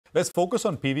Let's focus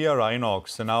on PVR Inox.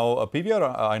 So now,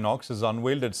 PVR Inox has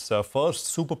unveiled its first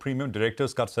super premium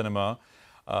director's cut cinema.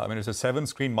 It's a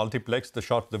 7-screen multiplex. The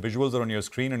visuals are on your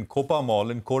screen in Kopa Mall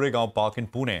in Koregaon Park in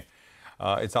Pune.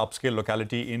 It's an upscale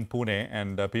locality in Pune,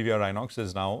 and PVR Inox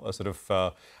is now a sort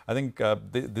of,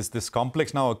 this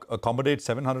complex now accommodates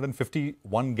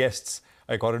 751 guests,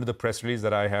 according to the press release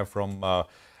that I have from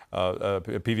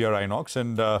PVR Inox.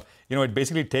 And, it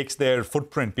basically takes their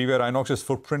footprint, PVR Inox's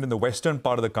footprint in the western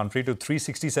part of the country to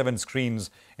 367 screens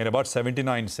in about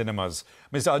 79 cinemas.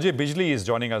 Mr. Ajay Bijli is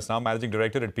joining us now, Managing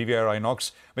Director at PVR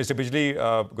Inox. Mr. Bijli,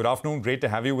 good afternoon. Great to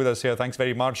have you with us here. Thanks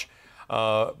very much.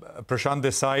 Prashant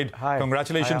this side. Hi.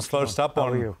 Congratulations first up on...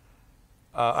 How are you?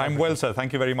 I'm well, sir.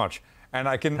 Thank you very much. And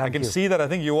I can see that I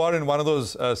think you are in one of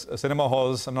those cinema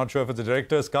halls. I'm not sure if it's a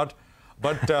director's cut,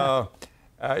 but...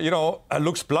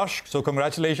 looks plush. So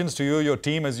congratulations to you, your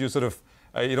team, as you sort of,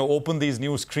 open these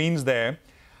new screens there.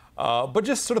 But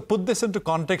just sort of put this into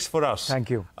context for us. Thank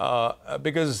you.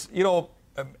 Because,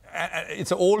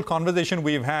 it's an old conversation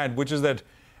we've had, which is that,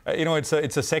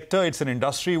 it's a sector, it's an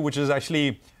industry which is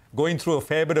actually going through a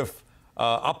fair bit of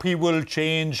upheaval,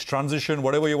 change, transition,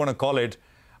 whatever you want to call it.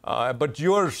 But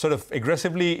you're sort of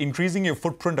aggressively increasing your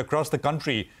footprint across the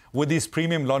country with these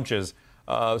premium launches.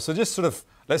 So just sort of,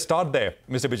 let's start there,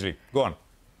 Mr. Bijli. Go on.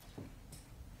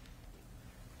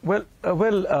 Well,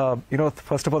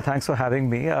 first of all, thanks for having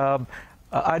me.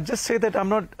 I'd just say that I'm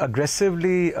not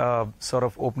aggressively sort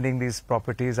of opening these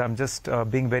properties. I'm just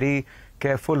being very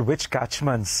careful which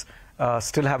catchments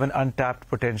still have an untapped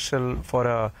potential for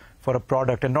a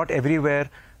product. And not everywhere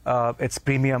it's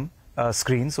premium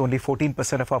screens. Only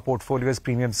 14% of our portfolio is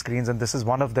premium screens, and this is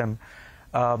one of them.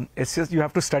 It's just you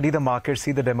have to study the market,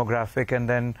 see the demographic, and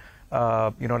then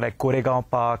like Koregaon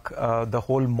Park, the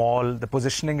whole mall, the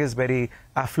positioning is very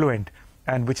affluent,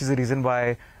 and which is the reason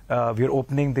why we're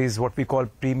opening these what we call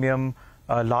premium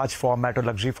large format or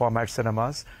luxury format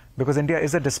cinemas, because India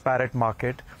is a disparate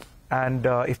market, and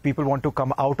if people want to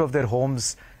come out of their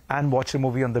homes and watch a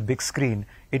movie on the big screen,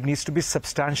 it needs to be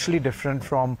substantially different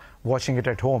from watching it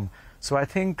at home. So I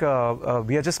think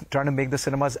we are just trying to make the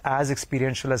cinemas as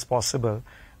experiential as possible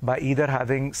by either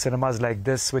having cinemas like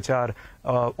this, which are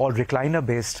all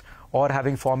recliner-based, or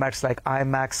having formats like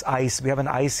IMAX, ICE. We have an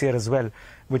ICE here as well,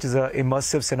 which is an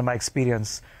immersive cinema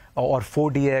experience, or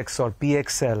 4DX or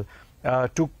PXL,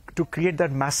 to create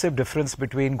that massive difference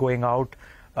between going out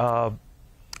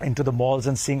into the malls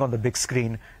and seeing on the big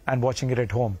screen and watching it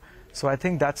at home. So I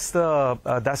think that's the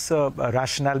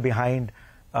rationale behind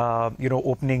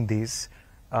opening these.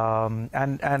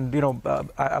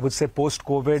 I would say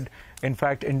post-COVID, in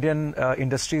fact, Indian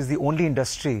industry is the only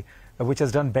industry which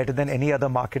has done better than any other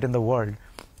market in the world.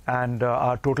 And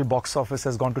our total box office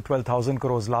has gone to 12,000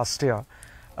 crores last year.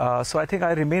 So I think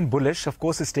I remain bullish. Of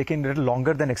course, it's taking a little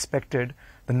longer than expected.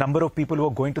 The number of people who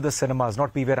are going to the cinemas,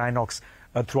 not PVR Inox,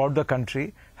 throughout the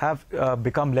country have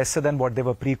become lesser than what they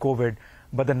were pre-COVID.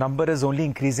 But the number is only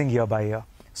increasing year by year.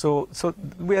 So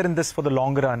we are in this for the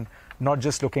long run, not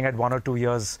just looking at 1 or 2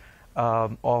 years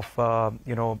of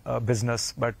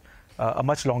business, but a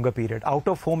much longer period.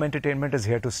 Out-of-home entertainment is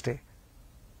here to stay.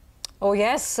 Oh,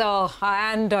 yes.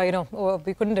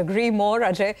 We couldn't agree more,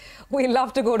 Ajay. We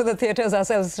love to go to the theatres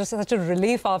ourselves. It's just such a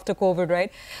relief after COVID,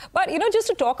 right? But, just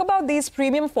to talk about these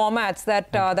premium formats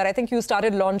that I think you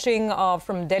started launching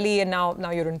from Delhi, and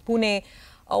now you're in Pune.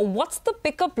 What's the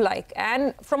pickup like?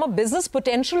 And from a business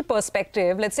potential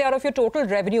perspective, let's say out of your total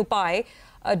revenue pie,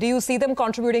 do you see them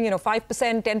contributing,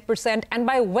 5%, 10%? And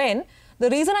by when? The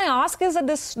reason I ask is that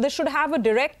this should have a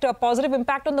direct positive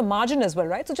impact on the margin as well,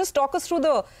 right? So just talk us through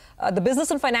the business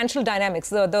and financial dynamics,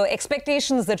 the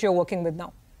expectations that you're working with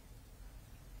now.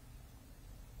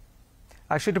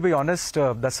 Actually, to be honest,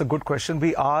 that's a good question.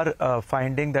 We are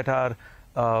finding that our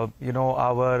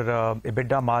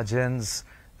EBITDA margins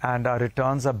and our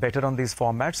returns are better on these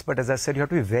formats. But as I said, you have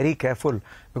to be very careful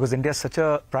because India is such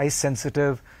a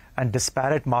price-sensitive and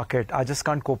disparate market. I just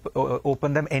can't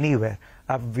open them anywhere.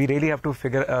 We really have to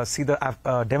see the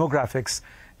demographics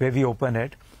where we open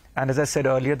it. And as I said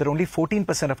earlier, there are only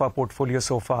 14% of our portfolio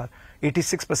so far.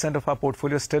 86% of our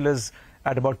portfolio still is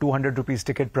at about 200 rupees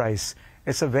ticket price.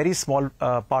 It's a very small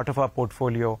part of our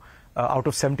portfolio. Out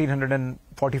of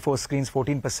 1,744 screens,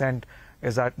 14%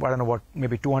 is at, I don't know what,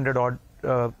 maybe 200 odd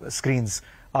screens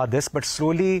are this. But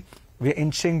slowly, we're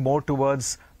inching more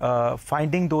towards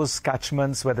finding those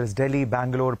catchments, whether it's Delhi,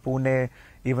 Bangalore, Pune,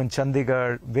 even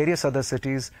Chandigarh, various other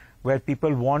cities where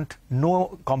people want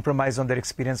no compromise on their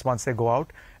experience once they go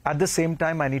out. At the same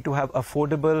time, I need to have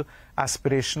affordable,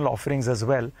 aspirational offerings as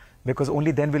well, because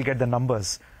only then we'll get the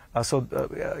numbers.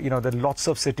 You know, there are lots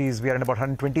of cities. We are in about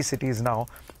 120 cities now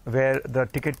where the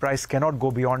ticket price cannot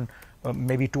go beyond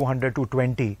maybe 200 to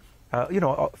 20. You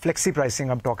know, flexi pricing,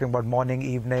 I'm talking about morning,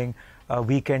 evening,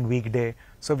 weekend, weekday.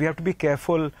 So we have to be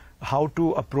careful how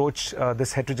to approach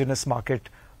this heterogeneous market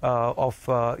of,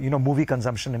 you know, movie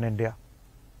consumption in India.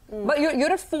 But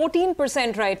you're at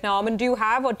 14% right now. I mean, do you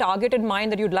have a target in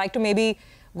mind that you'd like to maybe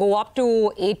go up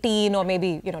to 18 or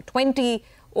maybe, you know, 20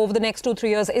 over the next 2-3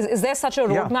 years? Is there such a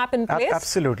roadmap in place?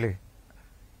 Absolutely.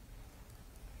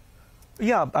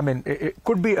 Yeah, I mean, it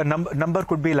could be a number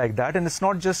could be like that. And it's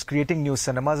not just creating new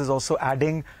cinemas, it's also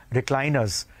adding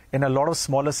recliners. In a lot of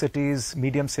smaller cities,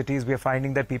 medium cities, we are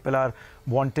finding that people are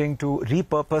wanting to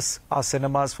repurpose our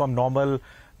cinemas from normal,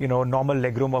 you know, normal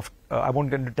legroom of, I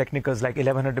won't get into technicals like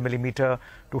 1100 millimeter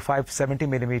to 570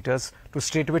 millimeters to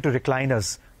straightaway to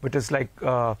recliners, which is like,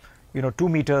 you know, 2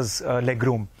 meters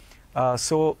legroom.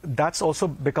 So that also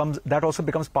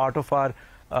becomes part of our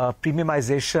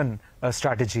premiumization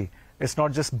strategy. It's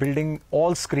not just building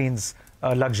all screens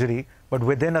luxury, but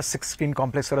within a 6-screen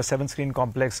complex or a 7-screen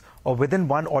complex, or within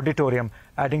one auditorium,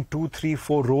 adding 2, 3,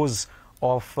 4 rows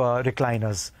of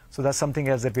recliners. So that's something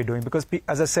else that we're doing. Because,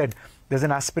 as I said, there's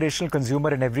an aspirational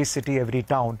consumer in every city, every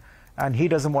town, and he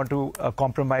doesn't want to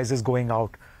compromise his going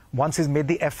out. Once he's made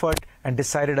the effort and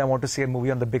decided, I want to see a movie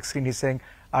on the big screen, he's saying,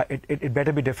 it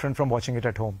better be different from watching it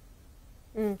at home.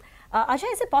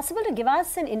 Ajay, is it possible to give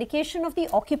us an indication of the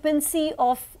occupancy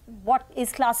of what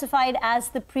is classified as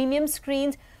the premium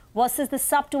screens versus the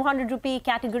sub 200 rupee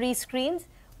category screens?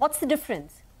 What's the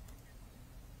difference?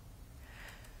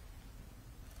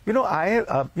 You know,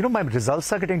 you know, my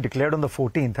results are getting declared on the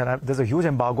 14th, and there's a huge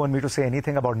embargo on me to say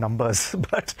anything about numbers.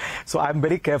 But so I'm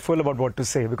very careful about what to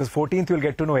say, because 14th you'll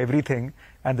get to know everything,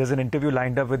 and there's an interview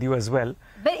lined up with you as well.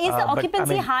 But is the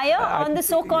occupancy higher on the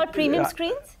so-called premium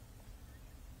screens?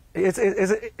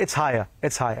 It's higher.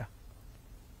 It's higher.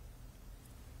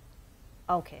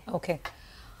 Okay. Okay.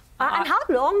 And how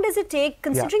long does it take,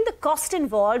 considering the cost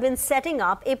involved in setting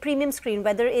up a premium screen,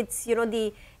 whether it's, you know,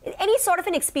 any sort of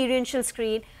an experiential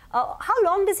screen, how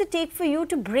long does it take for you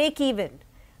to break even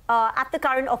at the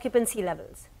current occupancy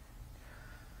levels?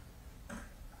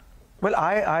 Well,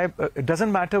 it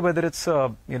doesn't matter whether it's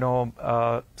a, you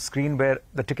know, screen where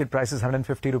the ticket price is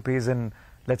 150 rupees in,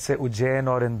 let's say, Ujjain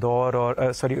or Indore or,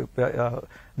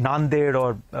 Nanded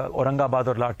or Aurangabad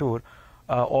or Latur,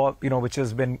 or, you know, which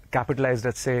has been capitalized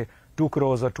at, say, 2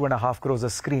 crores or 2.5 crores a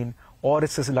screen, or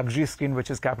it's a luxury screen which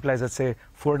is capitalized at, say,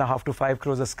 4.5 to 5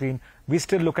 crores a screen, we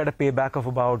still look at a payback of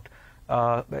about,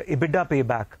 EBITDA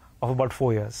payback of about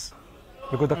 4 years.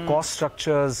 Because the cost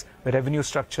structures, the revenue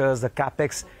structures, the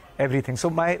capex, everything. So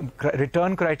my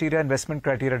return criteria, investment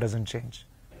criteria doesn't change.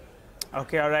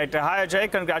 Okay, all right. Hi,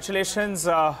 Ajay. Congratulations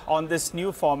on this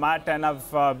new format. And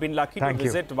I've been lucky to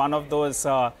visit one of those,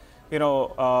 you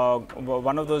know,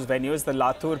 one of those venues, the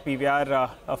Latur PVR.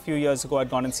 A few years ago, I'd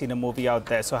gone and seen a movie out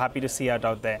there. So happy to see it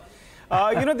out there.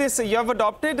 You know, you have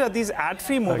adopted these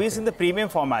ad-free movies in the premium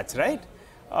formats, right?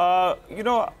 You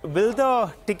know, will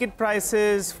the ticket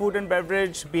prices, food and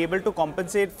beverage be able to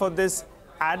compensate for this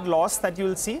ad loss that you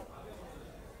will see?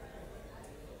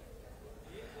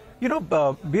 You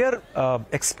know, we are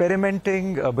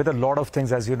experimenting with a lot of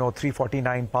things. As you know,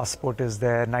 349 passport is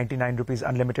there, 99 rupees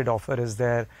unlimited offer is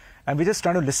there. And we're just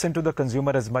trying to listen to the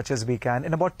consumer as much as we can.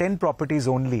 In about 10 properties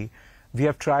only, we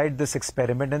have tried this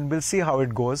experiment, and we'll see how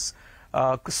it goes.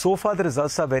 So far, the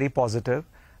results are very positive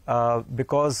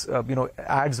because, you know,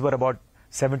 ads were about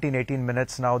 17, 18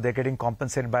 minutes. Now they're getting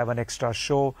compensated by one extra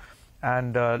show.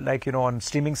 And like, you know, on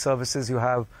streaming services, you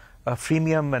have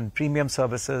freemium and premium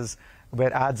services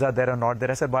where ads are there or not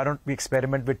there. I said, why don't we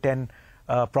experiment with 10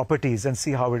 properties and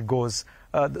see how it goes.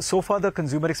 So far, the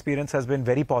consumer experience has been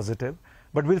very positive,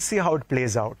 but we'll see how it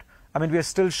plays out. I mean, we are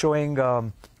still showing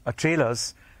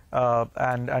trailers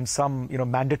and some, you know,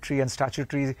 mandatory and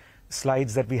statutory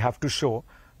slides that we have to show.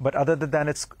 But other than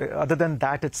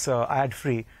that, it's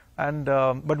ad-free. And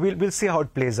but we'll see how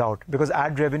it plays out, because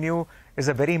ad revenue is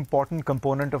a very important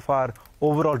component of our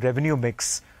overall revenue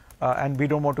mix, and we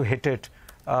don't want to hit it.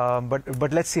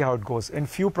 But let's see how it goes. In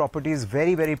few properties,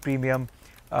 very, very premium,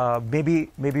 maybe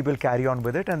we'll carry on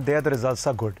with it, and there the results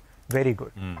are good, very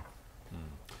good.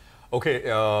 Okay,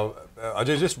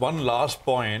 Ajay, just one last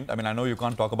point. I mean, I know you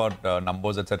can't talk about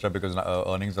numbers, etc., because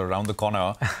earnings are around the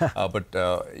corner. But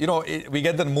you know, we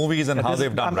get the movies and how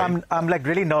they've done. I'm like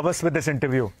really nervous with this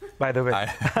interview, by the way.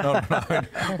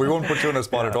 We won't put you on a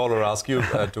spot at all or ask you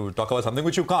to talk about something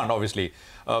which you can't, obviously.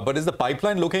 But is the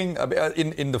pipeline looking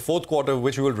in the fourth quarter,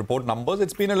 which we will report numbers?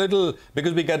 It's been a little,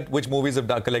 because we get which movies have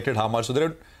collected how much. So there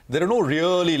are there are no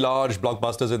really large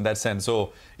blockbusters in that sense.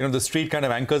 So, the street kind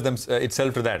of anchors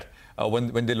itself to that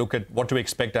when they look at what to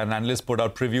expect, and analysts put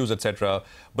out previews, etc.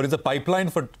 But is the pipeline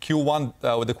for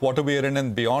Q1 with the quarter we are in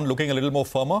and beyond looking a little more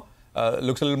firmer?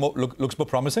 Looks more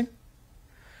promising?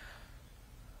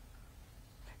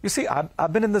 You see,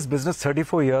 I've been in this business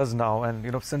 34 years now,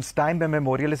 and since time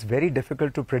immemorial, it's very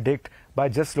difficult to predict by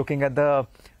just looking at the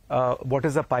what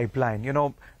is the pipeline.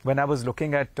 When I was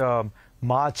looking at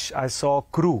March, I saw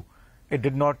Crew. It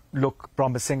did not look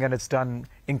promising, and it's done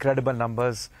incredible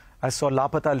numbers. I saw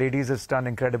Lapata Ladies, it's done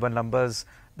incredible numbers.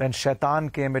 Then Shaitan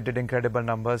came, it did incredible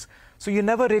numbers. So you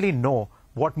never really know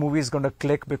what movie is going to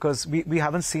click, because we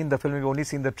haven't seen the film, we've only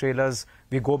seen the trailers.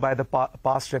 We go by the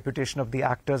past reputation of the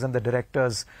actors and the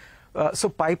directors. So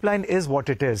pipeline is what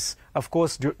it is. Of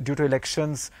course, due to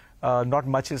elections, not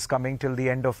much is coming till the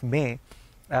end of May.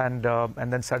 And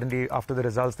then suddenly, after the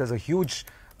results, there's a huge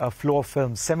flow of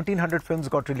films. 1,700 films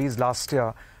got released last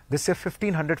year. This year,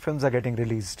 1,500 films are getting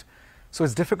released. So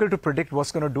it's difficult to predict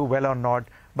what's going to do well or not.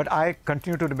 But I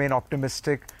continue to remain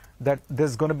optimistic that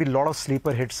there's going to be a lot of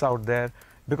sleeper hits out there,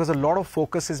 because a lot of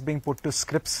focus is being put to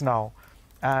scripts now.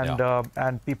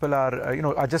 And people are,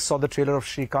 I just saw the trailer of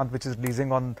Shrikant, which is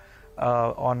releasing on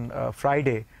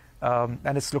Friday.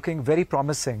 And it's looking very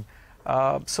promising.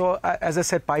 So, as I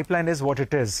said, pipeline is what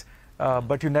it is.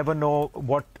 But you never know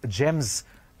what gems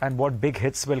and what big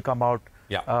hits will come out.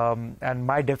 And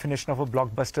my definition of a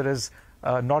blockbuster is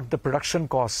not the production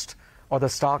cost or the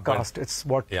star cast. It's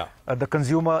what the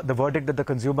consumer, the verdict that the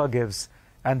consumer gives,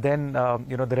 and then,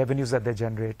 the revenues that they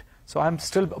generate. So I'm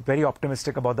still very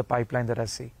optimistic about the pipeline that I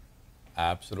see.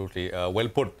 Absolutely. Well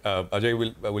put.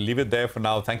 Ajay, we'll leave it there for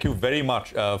now. Thank you very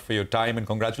much for your time, and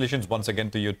congratulations once again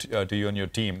to you and your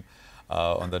team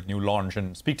on that new launch,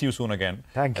 and speak to you soon again.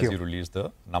 Thank you. As you release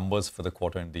the numbers for the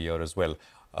quarter and the year as well.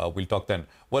 We'll talk then.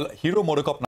 Well, Hero Motorcorp